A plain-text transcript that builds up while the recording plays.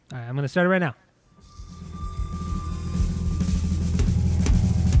All right, I'm going to start it right now.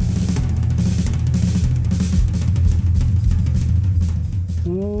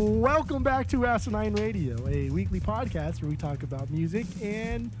 Welcome back to Asinine Radio, a weekly podcast where we talk about music,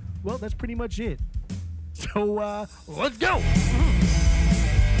 and, well, that's pretty much it. So, let's go!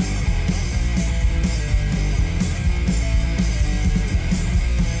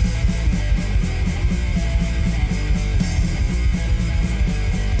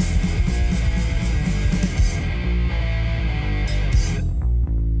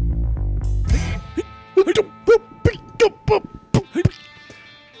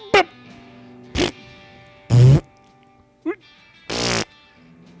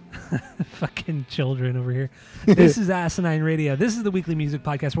 Fucking children over here. This is Asinine Radio. This is the weekly music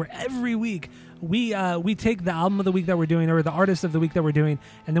podcast where every week we take the album of the week that we're doing, or the artist of the week that we're doing,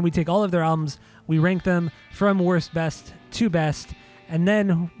 and then we take all of their albums, we rank them from worst best to best, and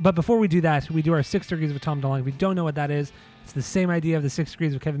then, but before we do that, we do our 6 degrees of Tom DeLonge. If you don't know what that is, it's the same idea of the 6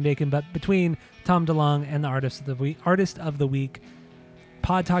 degrees of Kevin Bacon, but between Tom DeLonge and the artist of the week.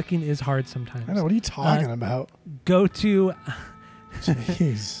 Pod talking is hard sometimes. I know, what are you talking about? Go to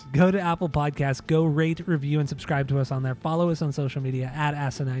Jeez. Go to Apple Podcasts, go rate, review, and subscribe to us on there. Follow us on social media at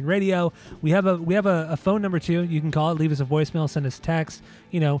Asinine Radio. We have a phone number too. You can call it, leave us a voicemail, send us text.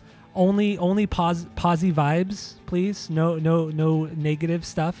 You know, only posy vibes, please. No negative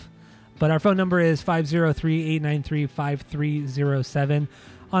stuff. But our phone number is 503-893-5307.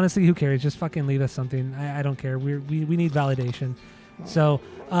 Honestly, who cares? Just fucking leave us something. I don't care. We need validation. So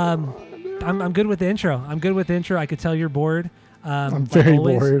I'm good with the intro. I could tell you're bored. I'm very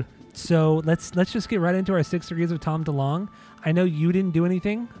bored. So let's just get right into our 6 degrees of Tom DeLonge. I know you didn't do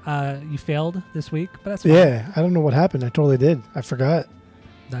anything. You failed this week, but that's fine. Yeah, I don't know what happened. I totally did. I forgot.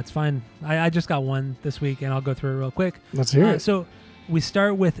 That's fine. I just got one this week, and I'll go through it real quick. Let's hear it. So we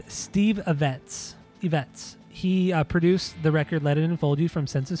start with Steve Yvetz. He produced the record Let It Enfold You from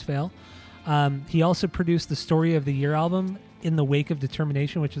Senses Fail. He also produced the Story of the Year album In the Wake of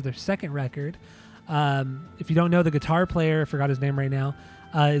Determination, which is their second record. If you don't know, the guitar player, I forgot his name right now,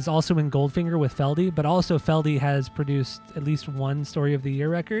 is also in Goldfinger with Feldy, but also Feldy has produced at least one Story of the Year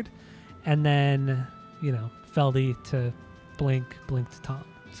record, and then, you know, Feldy to Blink to Tom.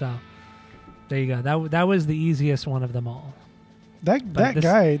 So there you go. That was the easiest one of them all. That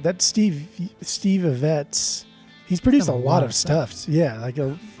guy, that Steve Yvetz, he's produced a lot of stuff. Yeah, like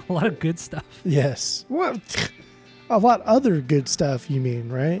a lot of good stuff. Yes. What? A lot other good stuff, you mean,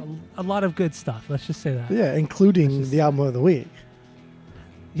 right? A lot of good stuff. Let's just say that. Yeah, including the album of the week.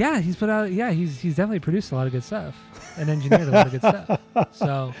 Yeah, he's put out. Yeah, he's definitely produced a lot of good stuff and engineered a lot of good stuff.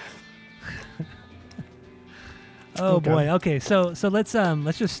 So, boy. Okay, so let's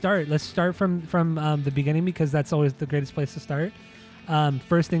just start. Let's start from the beginning, because that's always the greatest place to start.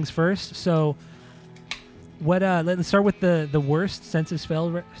 First things first. So, let's start with the worst Senses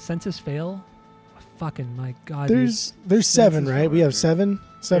Fail. Fucking my God. There's 7, right? We have seven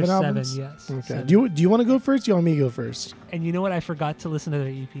albums? 7, yes. Okay. 7. Do you want to go first? Do you want me to go first? And you know what? I forgot to listen to their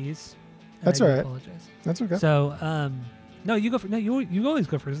EPs. That's all right. Apologize. That's okay. So, no, you go for. No, you always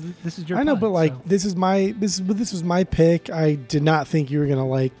go first. This is your. I know, pod, but like so. this was my pick. I did not think you were gonna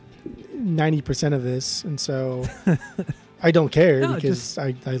like 90% of this, and so I don't care because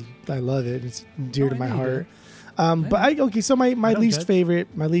I love it. It's dear to my heart. So my least favorite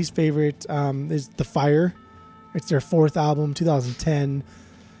is The Fire. It's their 4th album, 2010.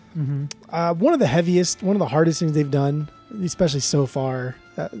 Mm-hmm. One of the hardest things they've done, especially so far,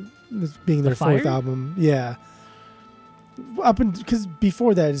 this being their 4th album. Yeah. Because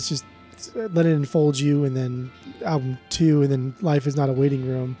before that, it's just Let It Enfold You, and then album 2, and then Life Is Not a Waiting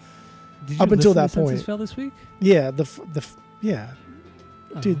Room. Did you up until that listen to point. Senses Fail this week? Yeah. Yeah.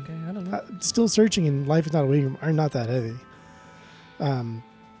 Oh, Dude, okay. I don't know. Still Searching and Life Is Not a Waiting Room are not that heavy.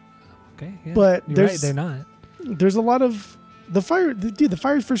 Okay, yeah. But You're right, they're not. There's a lot of The Fire. The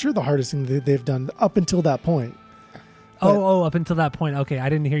Fire is for sure the hardest thing that they've done up until that point. Up until that point. Okay, I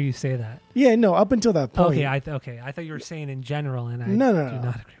didn't hear you say that. Yeah, no, up until that point. Okay, I thought you were saying in general, and I do no. not agree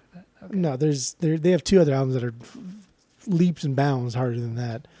with that. Okay. No, they have 2 other albums that are leaps and bounds harder than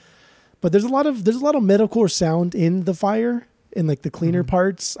that. But there's a lot of metalcore sound in The Fire, in like the cleaner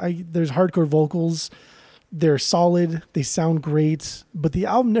parts. There's hardcore vocals. They're solid. They sound great, but the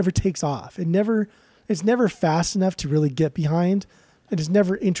album never takes off. It's never fast enough to really get behind. It is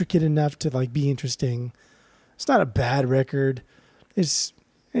never intricate enough to like be interesting. It's not a bad record. It's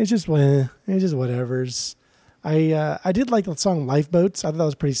just whatever's. I did like the song Lifeboats. I thought that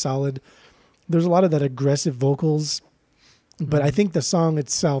was pretty solid. There's a lot of that aggressive vocals, but I think the song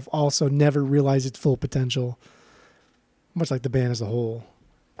itself also never realized its full potential, much like the band as a whole.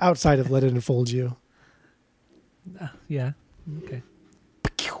 outside of Let It Unfold You. Yeah. Okay.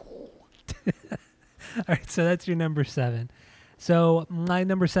 All right, so that's your number 7. So my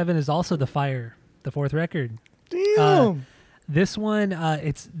number 7 is also The Fire, the 4th record. Damn. This one,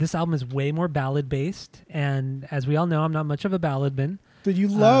 this album is way more ballad based, and as we all know, I'm not much of a balladman. Dude, you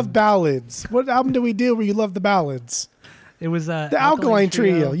love ballads. What album do we do where you love the ballads? It was The Alkaline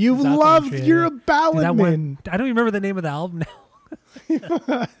Trio. You It was Alkaline love. Trio. You're a Dude, ballad that man. one, I don't even remember the name of the album now.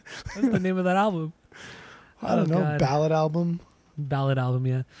 What's the name of that album? I don't know. God. Ballad album. Ballad album,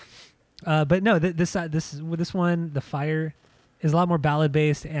 yeah. But no, this one, The Fire, is a lot more ballad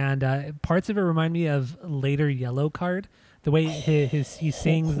based, and parts of it remind me of later Yellow Card. The way he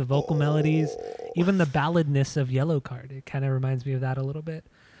sings, the vocal melodies, even the balladness of Yellow Card. It kind of reminds me of that a little bit.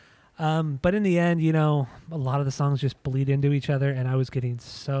 But in the end, a lot of the songs just bleed into each other, and I was getting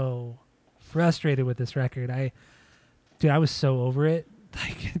so frustrated with this record. I was so over it.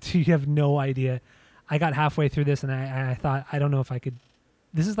 Like, you have no idea. I got halfway through this, and I thought, I don't know if I could.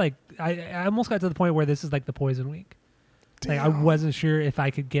 This is like, I almost got to the point where this is like the Poison Week. Like, I wasn't sure if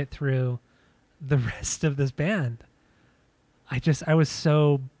I could get through the rest of this band. I was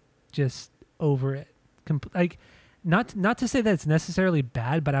so just over it. Like, not to say that it's necessarily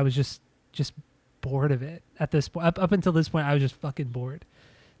bad, but I was just bored of it at this point. Up until this point, I was just fucking bored.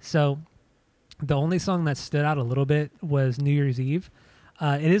 So the only song that stood out a little bit was New Year's Eve.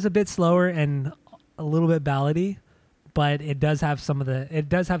 It is a bit slower and a little bit ballady, but it does have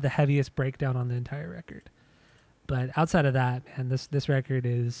the heaviest breakdown on the entire record. But outside of that, man, this record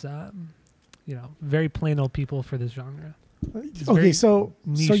is very plain old people for this genre. It's Okay, so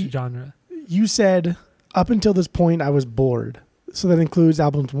niche genre. You said up until this point I was bored. So that includes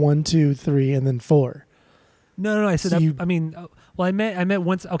albums 1, 2, 3, and then 4. No. I said. So I meant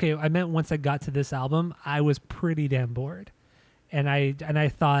once. Okay, I meant once I got to this album, I was pretty damn bored, and I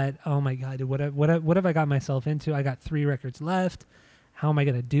thought, oh my god, what have I got myself into? I got 3 records left. How am I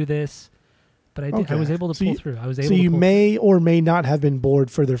going to do this? But I did. Okay. I was able to pull through. I was able. So to you pull may or may not have been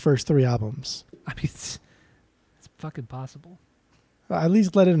bored for their first 3 albums. I mean, it's fucking possible. At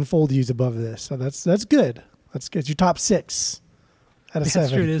least Let It Unfold You's above this, so that's good. That's good. It's your top 6 out of 7.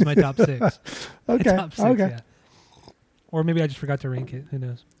 That's true. It is my top 6. Okay. My top 6, okay. yeah. Or maybe I just forgot to rank it. Who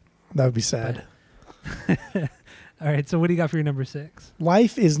knows? That would be sad. All right. So what do you got for your number 6?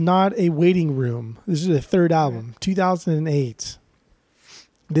 Life is Not a Waiting Room. This is the 3rd album, 2008.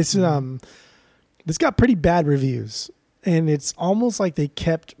 This this got pretty bad reviews, and it's almost like they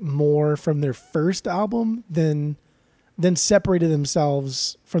kept more from their first album than separated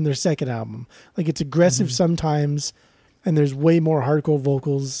themselves from their second album. Like, it's aggressive sometimes, and there's way more hardcore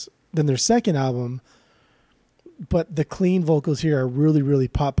vocals than their second album, but the clean vocals here are really, really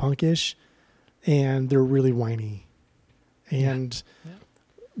pop punkish, and they're really whiny. And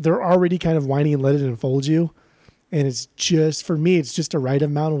they're already kind of whiny and Let It Unfold You. And it's just, for me, it's just a right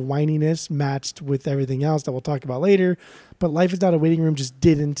amount of whininess matched with everything else that we'll talk about later. But Life is Not a Waiting Room just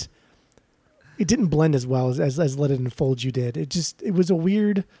didn't blend as well as Let It Unfold You did. It was a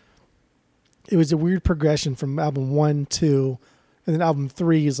weird progression from album 1, 2, and then album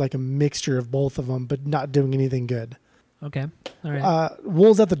 3 is like a mixture of both of them, but not doing anything good. Okay. All right.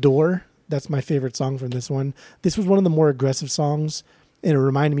 Wolves at the Door. That's my favorite song from this one. This was one of the more aggressive songs, and it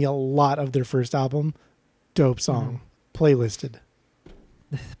reminded me a lot of their first album. Dope song. Playlisted.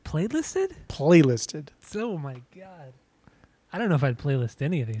 Playlisted? Oh my god. I don't know if I'd playlist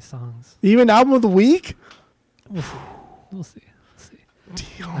any of these songs. Even album of the week? We'll see.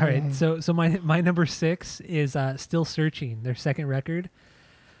 Damn. All right. So my number 6 is Still Searching, their second record.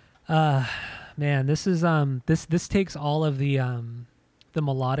 Man, this is this takes all of the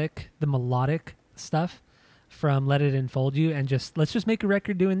melodic stuff from Let It Unfold You, and let's just make a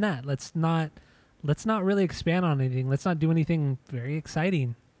record doing that. Let's not really expand on anything. Let's not do anything very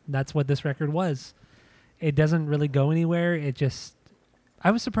exciting. That's what this record was. It doesn't really go anywhere.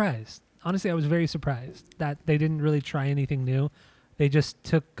 I was surprised. Honestly, I was very surprised that they didn't really try anything new. They just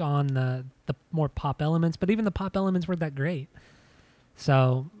took on the more pop elements, but even the pop elements weren't that great.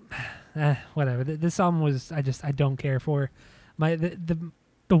 So, whatever. This album was, I don't care for. The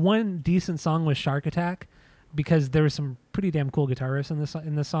one decent song was Shark Attack, because there was some pretty damn cool guitar riffs in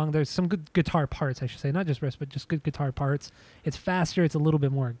this song. There's some good guitar parts, I should say. Not just riffs, but just good guitar parts. It's faster. It's a little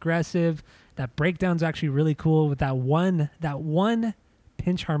bit more aggressive. That breakdown's actually really cool with that one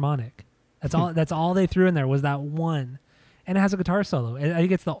pinch harmonic. That's all they threw in there was that one. And it has a guitar solo. I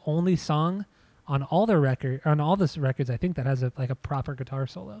think it's the only song on all this records, I think, that has a proper guitar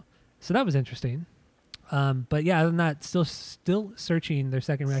solo. So that was interesting. But yeah, other than that, Still Searching, their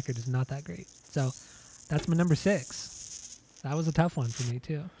second record, is not that great. So that's my number 6. That was a tough one for me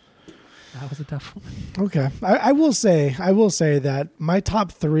too. That was a tough one. Okay. I will say that my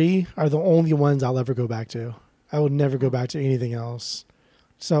top 3 are the only ones I'll ever go back to. I will never go back to anything else.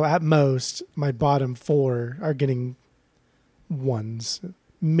 So at most, my bottom 4 are getting 1s,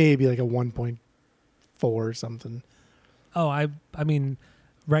 maybe like a 1.4 or something. Oh, I mean,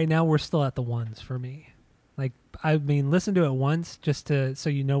 right now we're still at the 1s for me. Like, I mean, listen to it once just so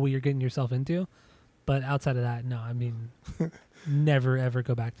you know what you're getting yourself into. But outside of that, no, I mean, never ever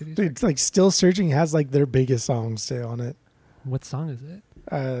go back to these. Dude, it's like Still Searching has like their biggest songs too on it. What song is it?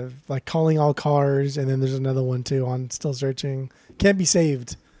 Like Calling All Cars, and then there's another one too on Still Searching. Can't Be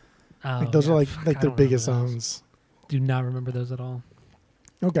Saved. Oh, Like those yeah, are like fuck, like I their don't biggest remember those. songs. Do not remember those at all.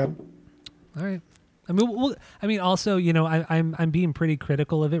 Okay. All right. I mean, also, you know, I'm being pretty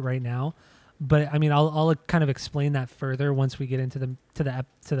critical of it right now, but I mean, I'll kind of explain that further once we get into the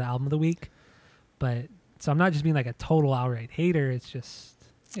album of the week. But so I'm not just being like a total outright hater. It's just,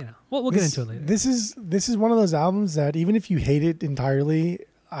 you know, we'll get into it later. This is one of those albums that even if you hate it entirely,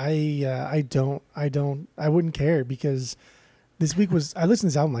 I wouldn't care, because this week I listened to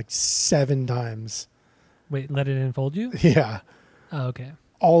this album like 7 times. Wait, Let It Enfold You? Yeah. Oh, okay.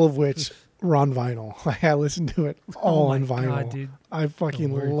 All of which were on vinyl. I listened to it all on vinyl. God, dude. I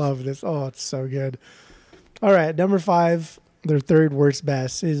fucking worst. love this. Oh, it's so good. All right, number 5, their third worst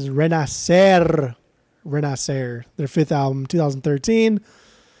best is Renacer. Renacer, their 5th album, 2013.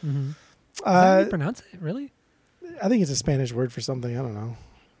 Mm-hmm. Is that how you pronounce it? Really? I think it's a Spanish word for something. I don't know.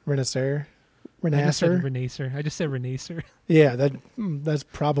 Renacer. I just said Renacer. Renacer. I just said Renacer. Yeah, that's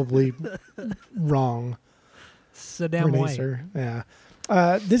probably wrong. So damn white. Renacer. Yeah.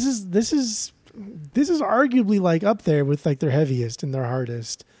 This is arguably like up there with like their heaviest and their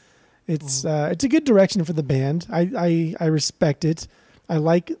hardest. It's a good direction for the band. I respect it. I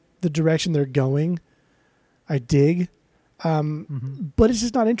like the direction they're going. I dig. But it's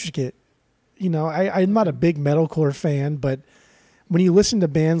just not intricate. You know, I'm not a big metalcore fan, but when you listen to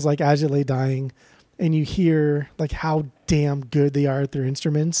bands like As You Lay Dying and you hear like how damn good they are at their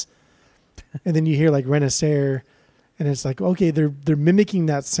instruments, and then you hear like Renacer, and it's like, okay, they're mimicking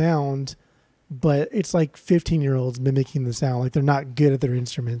that sound, but it's like 15-year-olds mimicking the sound. Like they're not good at their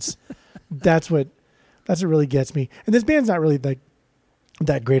instruments. That's what really gets me. And this band's not really like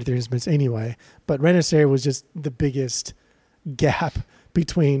that great at their instruments anyway. But Renacer was just the biggest gap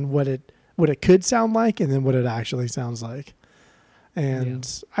between what it could sound like and then what it actually sounds like.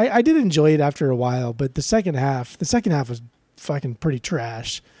 And yeah. I did enjoy it after a while, but the second half was fucking pretty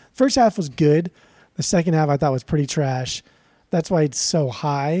trash. First half was good. The second half I thought was pretty trash. That's why it's so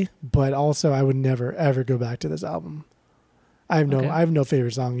high, but also I would never ever go back to this album. I have no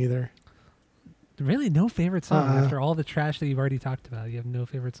favorite song either. Really, no favorite song after all the trash that you've already talked about. You have no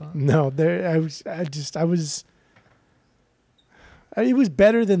favorite song. No, it was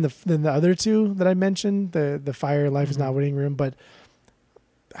better than the other two that I mentioned. The Fire, Life is Not Waiting Room, but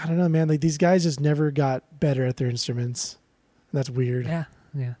I don't know, man. Like these guys just never got better at their instruments. And that's weird. Yeah.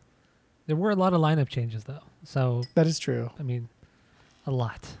 There were a lot of lineup changes though, so that is true. I mean, a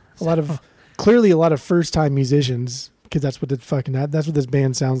lot. Clearly a lot of first time musicians, because that's what this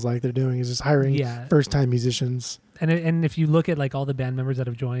band sounds like they're doing, is just hiring first time musicians. And if you look at like all the band members that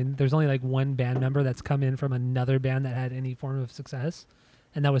have joined, there's only like one band member that's come in from another band that had any form of success,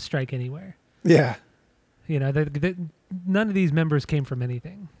 and that was Strike Anywhere. Yeah. You know, none of these members came from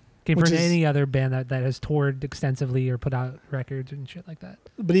anything. Came from any other band that has toured extensively or put out records and shit like that.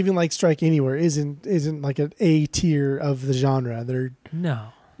 But even like Strike Anywhere isn't like an A tier of the genre. They're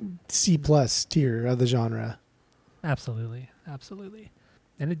C+ tier of the genre. Absolutely.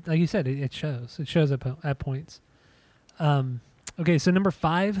 And like you said, it shows. It shows at points. Okay, so number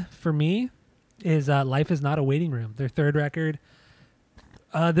 5 for me is Life is Not a Waiting Room, their third record.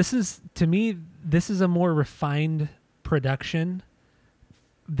 This is a more refined production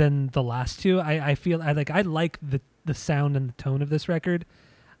than the last two. I feel I like the sound and the tone of this record,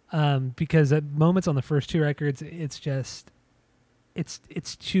 because at moments on the first two records, it's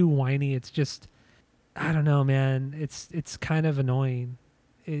too whiny. It's just, I don't know, man. It's kind of annoying.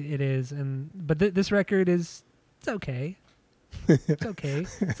 It is, but this record it's okay. It's okay.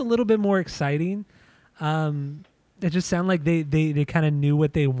 It's a little bit more exciting. It just sounded like they kind of knew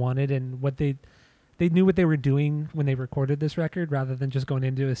what they wanted and what they knew what they were doing when they recorded this record, rather than just going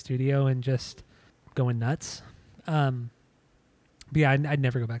into a studio and just going nuts. But yeah, I'd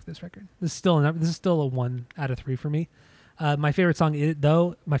never go back to this record. This is still a 1 out of 3 for me. My favorite song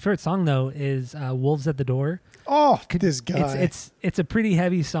is Wolves at the Door. Oh, this guy. It's a pretty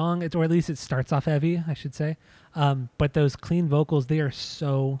heavy song, or at least it starts off heavy, I should say. But those clean vocals, they are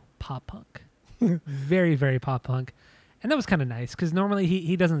so pop punk. Very, very pop punk. And that was kind of nice because normally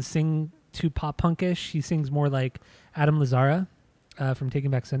he doesn't sing too pop punkish. He sings more like Adam Lazzara from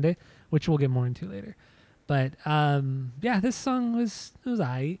Taking Back Sunday, which we'll get more into later. But yeah, this song was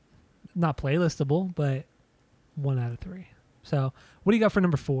aight. Not playlistable, but 1 out of 3. So what do you got for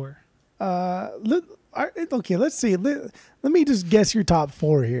number 4? Okay, let's see. Let me just guess your top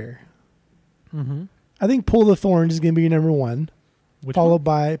 4 here. Mm-hmm. I think Pull the Thorns is going to be your number 1. Which followed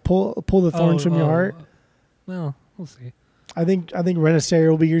by Pull the Thorns from Your Heart. Well, we'll see. I think Renaissance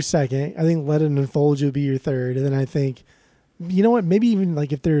will be your second. I think Let It Unfold You will be your third. And then I think, you know what? Maybe even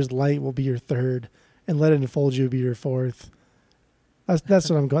like If There's Light will be your third, and Let It Unfold You will be your fourth. That's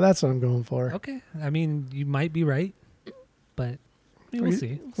what I'm going. That's what I'm going for. Okay. I mean, you might be right, but we'll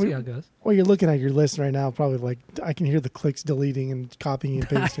see. We'll see how it goes. Well, you're looking at your list right now. Probably like I can hear the clicks deleting and copying and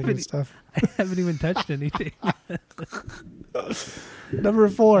pasting and stuff. I haven't even touched anything. Number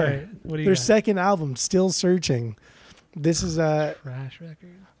 4. Right, what do you their got? second album, Still Searching. This is a Trash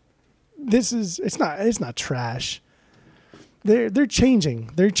record. it's not trash. They're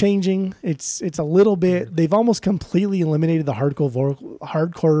changing. They're changing. It's a little bit. They've almost completely eliminated the hardcore vocals,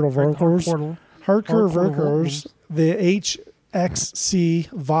 the HXC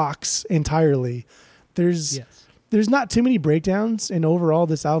Vox entirely. There's not too many breakdowns, and overall,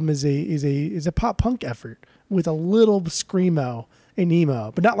 this album is a pop punk effort with a little screamo and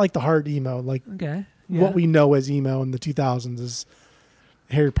emo, but not like the hard emo, like what we know as emo in the 2000s is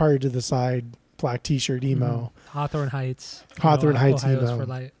hair parted to the side, black t-shirt emo. Hawthorne Heights. Heights Ohio's emo.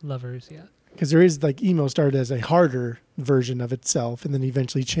 for lovers, yeah. Because there is like emo started as a harder version of itself, and then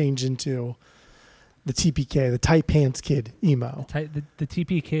eventually changed into the TPK, the Tight Pants Kid emo. The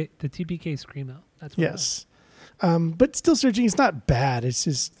TPK screamo. That's what Yes. But Still Searching, it's not bad. It's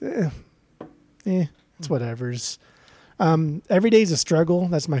just, it's whatever's. Every Day's a Struggle.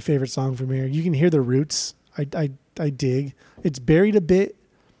 That's my favorite song from here. You can hear the roots. I dig. It's buried a bit,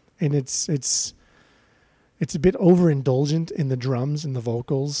 and it's a bit overindulgent in the drums and the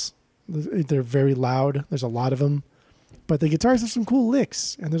vocals. They're very loud. There's a lot of them, but the guitars have some cool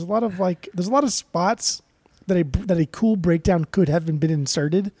licks, and there's a lot of spots that a cool breakdown could have been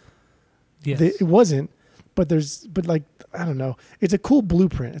inserted. Yes. It wasn't. But I don't know. It's a cool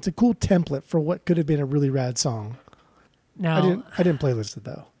blueprint. It's a cool template for what could have been a really rad song. Now, I didn't playlist it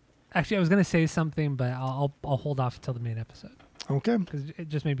though. Actually, I was gonna say something, but I'll hold off until the main episode Okay. because it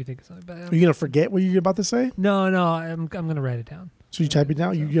just made me think of something. But Are you gonna forget what you're about to say? no, I'm gonna write it down. So you type it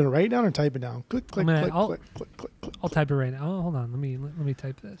down. You gonna write it down or type it down? Click, click, click, I'll- click, click, click, click. I'll type it right now. Oh, hold on. Let me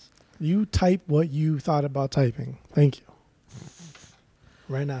type this. You type what you thought about typing. Thank you.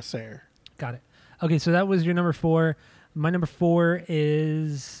 Right now, sir. Got it. Okay, so that was your number 4. My number 4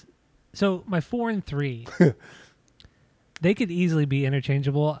 is my 4 and 3. They could easily be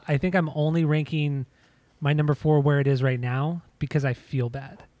interchangeable. I think I'm only ranking my number 4 where it is right now because I feel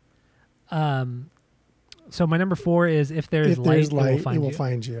bad. So my number 4 is If There's Light, it will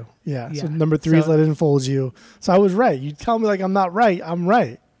find you. Yeah. So Yeah. number 3 is Let It Unfold You. So I was right. You tell me like I'm not right. I'm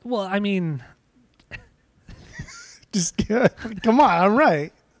right. Well, I mean, Just come on. I'm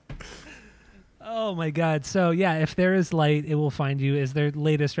right. oh my God. So yeah, If There Is Light, It Will Find You is their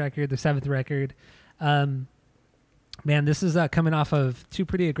latest record, their 7th record. Man, this is coming off of 2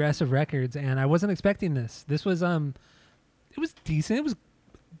 pretty aggressive records, and I wasn't expecting this. This was it was decent. It was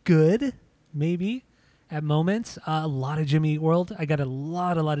good, maybe at moments. A lot of Jimmy Eat World. I got a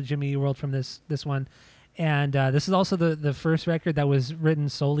lot of Jimmy Eat World from this one, and this is also the first record that was written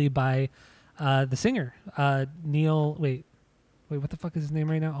solely by the singer Neil. Wait, what the fuck is his name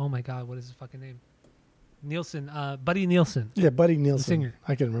right now? Oh my God, what is his fucking name? Nielsen, Buddy Nielsen. Yeah, Buddy Nielsen. singer.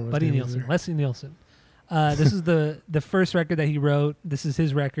 I can remember. Buddy his name Nielsen, either. Leslie Nielsen. This is the first record that he wrote. This is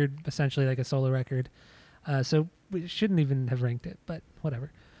his record, essentially like a solo record. So we shouldn't even have ranked it, but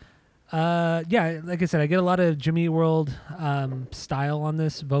whatever. Yeah, like I said, I get a lot of Jimmy Eat World style on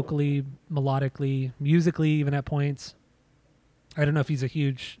this, vocally, melodically, musically, even at points. I don't know if he's a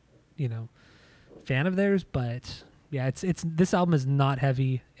huge, fan of theirs, but yeah, it's this album is not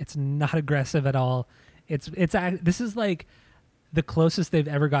heavy. It's not aggressive at all. This is like the closest they've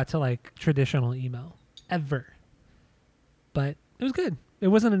ever got to like traditional emo ever. But it was good. It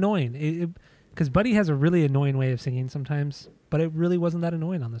wasn't annoying. Because Buddy has a really annoying way of singing sometimes, but it really wasn't that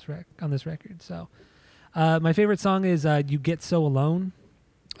annoying on this record. So, my favorite song is "You Get So Alone,"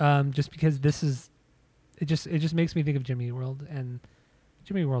 just because it just makes me think of Jimmy Eat World, and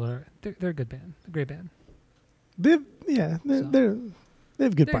Jimmy Eat World they're a good band, a great band. They have good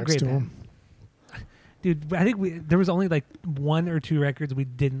They're a parts great to band. them. Dude, I think there was only like 1 or 2 records we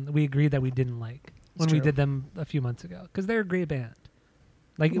agreed that we didn't like when we true. did them a few months ago because they're a great band.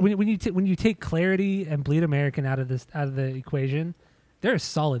 Like when you take Clarity and Bleed American out of the equation, they're a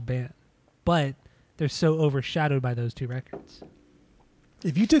solid band, but they're so overshadowed by those two records.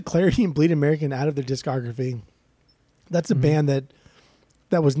 If you took Clarity and Bleed American out of their discography, that's a band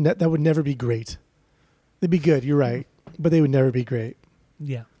that would never be great. They'd be good, you're right, but they would never be great.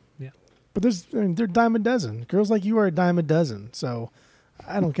 Yeah. But they're a dime a dozen. Girls Like You are a dime a dozen, so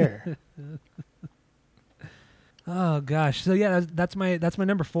I don't care. Oh gosh. So yeah, that's my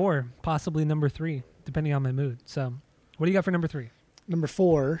number 4, possibly number 3, depending on my mood. So, what do you got for number 3? Number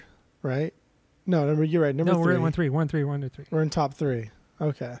 4, right? No, you're right. Number 3. No, we're at 1 3. 1 3. 1 3. We're in top 3.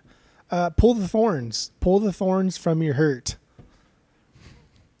 Okay. Pull the Thorns. Pull the Thorns from Your Hurt.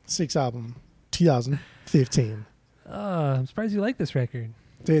 6th album, 2015. I'm surprised you like this record.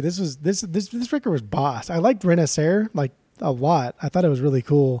 Dude, this record was boss. I liked Renaissance like a lot. I thought it was really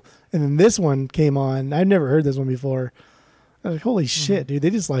cool. And then this one came on. I'd never heard this one before. I was like, holy shit, dude!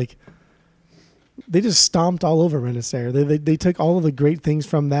 They just stomped all over Renaissance. They took all of the great things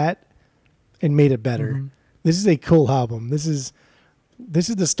from that and made it better. Mm-hmm. This is a cool album. This is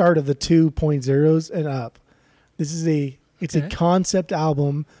the start of the 2.0s and up. It's a concept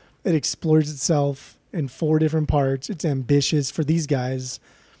album. It explores itself in 4 different parts. It's ambitious for these guys,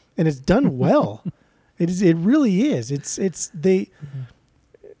 and it's done well. It really is. They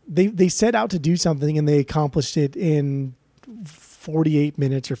set out to do something and they accomplished it in 48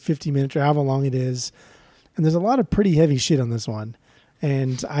 minutes or 50 minutes or however long it is. And there's a lot of pretty heavy shit on this one,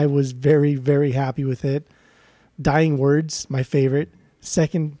 and I was very, very happy with it. Dying Words, my favorite.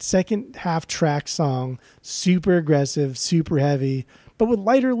 Second half track song, super aggressive, super heavy, but with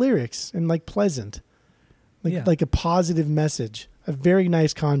lighter lyrics and like pleasant. Like a positive message, a very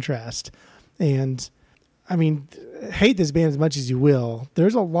nice contrast. And I mean, hate this band as much as you will.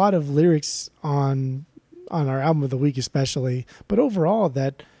 There's a lot of lyrics on our album of the week, especially, but overall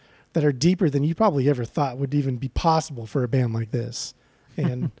that are deeper than you probably ever thought would even be possible for a band like this.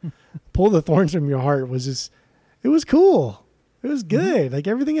 And Pull the Thorns from Your Heart was it was cool. It was good. Like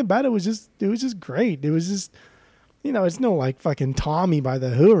everything about it was just great. It was just, it's no like fucking Tommy by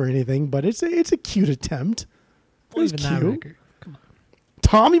The Who or anything, but it's a cute attempt. It was even cute. that record. Come on.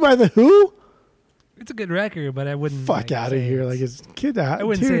 Tommy by The Who? It's a good record, but I wouldn't fuck out of here. Like it's kid. I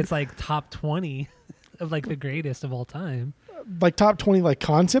wouldn't say it's like top 20 of like the greatest of all time. Like top 20 like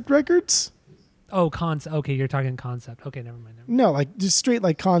concept records? Oh, okay, you're talking concept. Okay, never mind. No, like just straight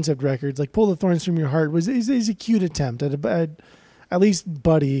like concept records. Like Pull the Thorns from Your Heart is a cute attempt at least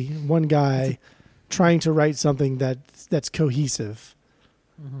Buddy, one guy, trying to write something that's cohesive.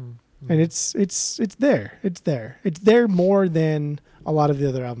 Mm-hmm. And it's there. It's there. It's there more than a lot of the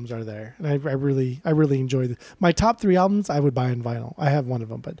other albums are there. And I really enjoy my top 3 albums. I would buy on vinyl. I have one of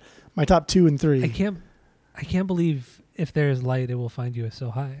them, but my top 2 and 3. I can't believe If There's Light, It Will Find You is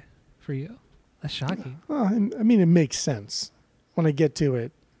so high for you. That's shocking. Well, I mean, it makes sense when I get to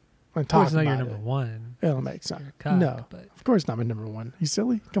it. When I talk it's not about your number 1. It'll make sense. Cock, no, but of course not my number 1. You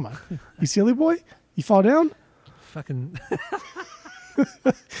silly? Come on. You silly boy? You fall down? Fucking.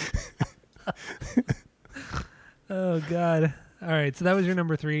 Oh God! All right, so that was your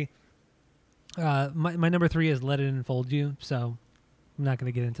number 3. My number 3 is Let It Enfold You. So I'm not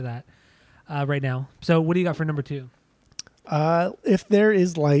going to get into that right now. So what do you got for number 2? If There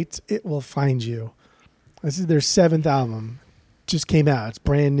Is Light, It Will Find You. This is their 7th album. Just came out. It's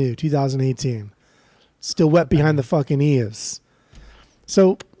brand new, 2018. Still wet behind the fucking ears.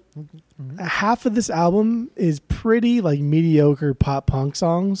 So half of this album is pretty like mediocre pop punk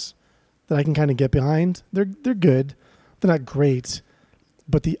songs that I can kind of get behind. They're good. They're not great.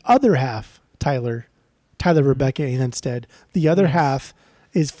 But the other half, Tyler, Rebecca Anstead, the other half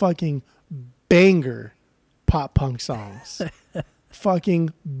is fucking banger pop punk songs.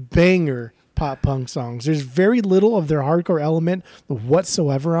 Fucking banger pop punk songs. There's very little of their hardcore element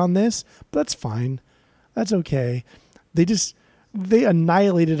whatsoever on this, but that's fine. That's okay. They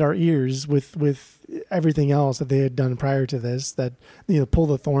annihilated our ears with everything else that they had done prior to this, that, Pull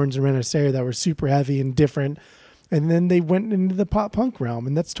the Thorns and Renaissance that were super heavy and different. And then they went into the pop punk realm,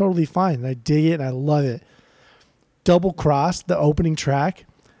 and that's totally fine. I dig it. And I love it. Double Cross, the opening track,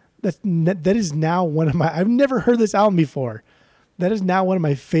 that is now one of my, I've never heard this album before. That is now one of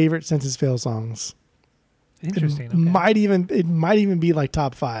my favorite Senses Fail songs. Interesting. It might even be like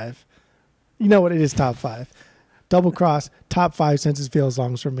top 5. You know what? It is top 5. Double Cross, top 5 Senses Fail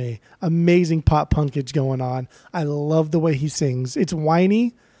songs for me. Amazing pop punkage going on. I love the way he sings. It's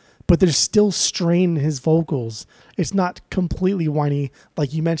whiny, but there's still strain in his vocals. It's not completely whiny,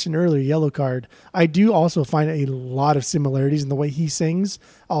 like you mentioned earlier, Yellow Card. I do also find a lot of similarities in the way he sings,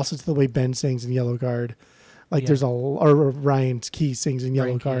 also to the way Ben sings in Yellow Card. Like there's or Ryan Key sings in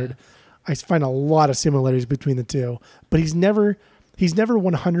Yellow Card. I find a lot of similarities between the two, but he's never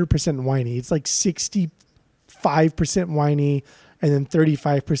 100% whiny. It's like 65% whiny, and then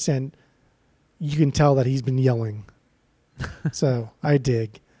 35% you can tell that he's been yelling. So I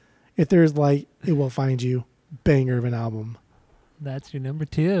dig. If there's light, it will find you. Banger of an album. That's your number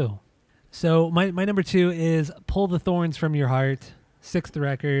 2. So my number 2 is Pull the Thorns from Your Heart, 6th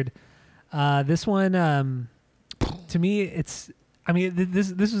record. This one, to me, this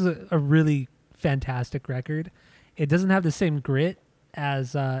is a really fantastic record. It doesn't have the same grit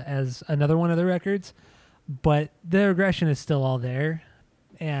as another one of the records, but the aggression is still all there.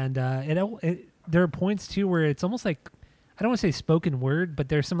 And there are points too where it's almost like, I don't want to say spoken word, but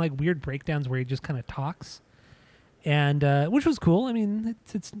there's some like weird breakdowns where he just kind of talks, and which was cool. I mean,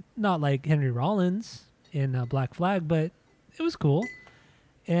 it's not like Henry Rollins in Black Flag, but it was cool.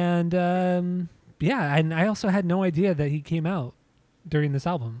 And and I also had no idea that he came out during this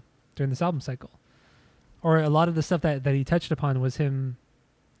album cycle, or a lot of the stuff that he touched upon was him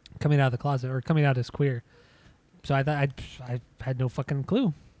coming out of the closet or coming out as queer. So I thought I had no fucking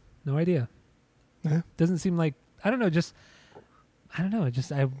clue, no idea. Yeah. Doesn't seem like, I don't know.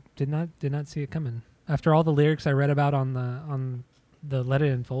 I did not see it coming. After all the lyrics I read about on the Let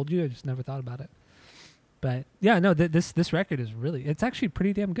It Enfold You, I just never thought about it. But yeah, no, this record is it's actually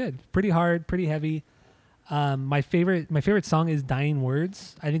pretty damn good. Pretty hard, pretty heavy. My favorite song is Dying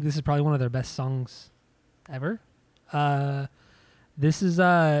Words. I think this is probably one of their best songs ever. This is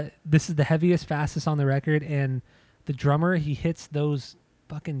the heaviest, fastest on the record, and the drummer, he hits those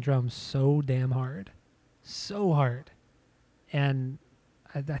fucking drums so damn hard. So hard. And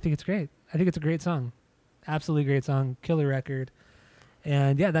I think it's great. I think it's a great song. Absolutely great song. Killer record.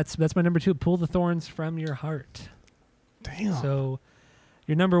 And yeah, that's my number 2. Pull the Thorns from Your Heart. Damn. So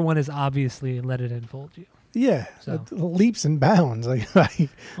your number 1 is obviously Let It Enfold You. Yeah. So. Leaps and bounds.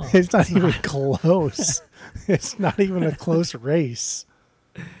 It's not even close. It's not even a close race.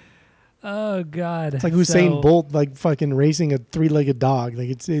 Oh God. It's like Usain Bolt like fucking racing a 3-legged dog. Like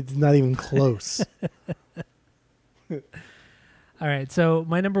it's not even close. All right, so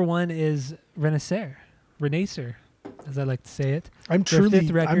my number 1 is Renaissance, as I like to say it. I'm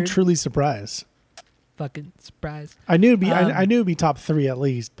truly surprised. Fucking surprised. I knew it'd be top 3 at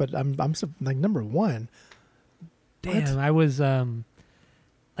least, but I'm like number 1. Damn, what? I was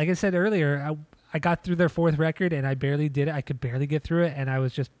like I said earlier, I got through their 4th record and I barely did it. I could barely get through it, and I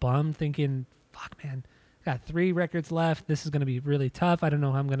was just bummed, thinking, "Fuck, man, got 3 records left. This is going to be really tough. I don't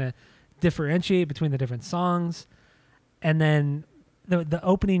know how I'm going to differentiate between the different songs." And then the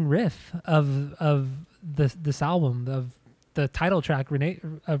opening riff of this album, of the title track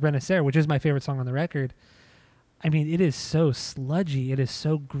Renaissance, which is my favorite song on the record. I mean, it is so sludgy. It is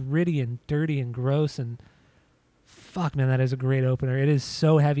so gritty and dirty and gross, and fuck, man, that is a great opener. It is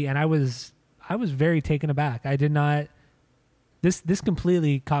so heavy, and I was very taken aback. I did not. This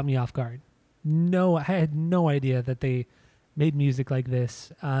completely caught me off guard. No, I had no idea that they made music like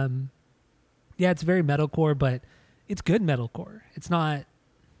this. Yeah, it's very metalcore, but it's good metalcore. It's not,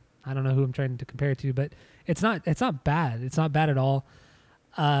 I don't know who I'm trying to compare it to, but it's not bad. It's not bad at all.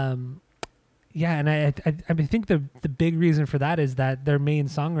 Yeah, and I think the big reason for that is that their main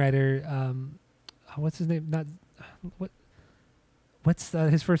songwriter, what's his name? What's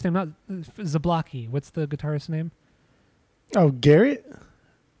his first name? Not Zablocki. What's the guitarist's name? Oh, Garrett?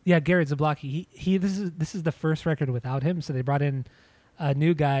 Yeah, Garrett Zablocki. This is the first record without him, so they brought in a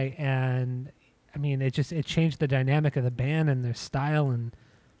new guy, and I mean, it changed the dynamic of the band and their style. And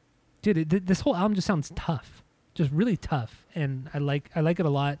dude, this whole album just sounds tough, just really tough, and I like it a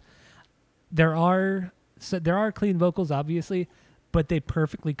lot. There are clean vocals, obviously, but they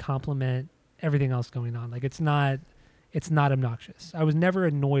perfectly complement everything else going on. Like it's not obnoxious. I was never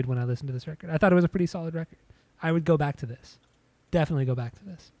annoyed when I listened to this record. I thought it was a pretty solid record. I would go back to this. Definitely go back to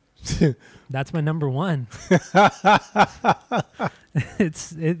this. That's my number 1.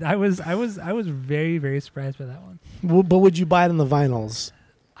 I was very, very surprised by that one. But would you buy it on the vinyls?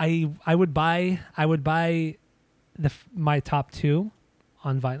 I would buy my top 2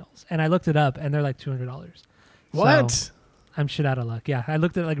 on vinyls, and I looked it up, and they're like $200. What? So I'm shit out of luck. Yeah, I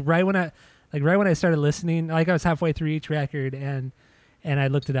looked at it right when I started listening. Like I was halfway through each record, and I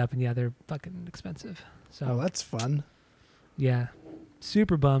looked it up, and yeah, they're fucking expensive. So that's fun. Yeah,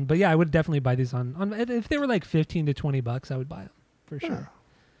 super bummed. But yeah, I would definitely buy these on if they were like $15 to $20, I would buy them for sure. Oh.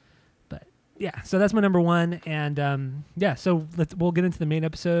 But yeah, so that's my number 1, and yeah, so we'll get into the main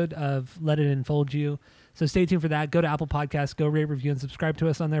episode of Let It Enfold You. So stay tuned for that. Go to Apple Podcasts, go rate, review, and subscribe to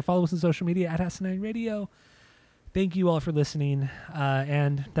us on there. Follow us on social media at Asinine Radio. Thank you all for listening,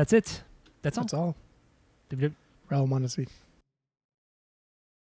 and that's it. That's all. Dip, dip. Raul Mondesi.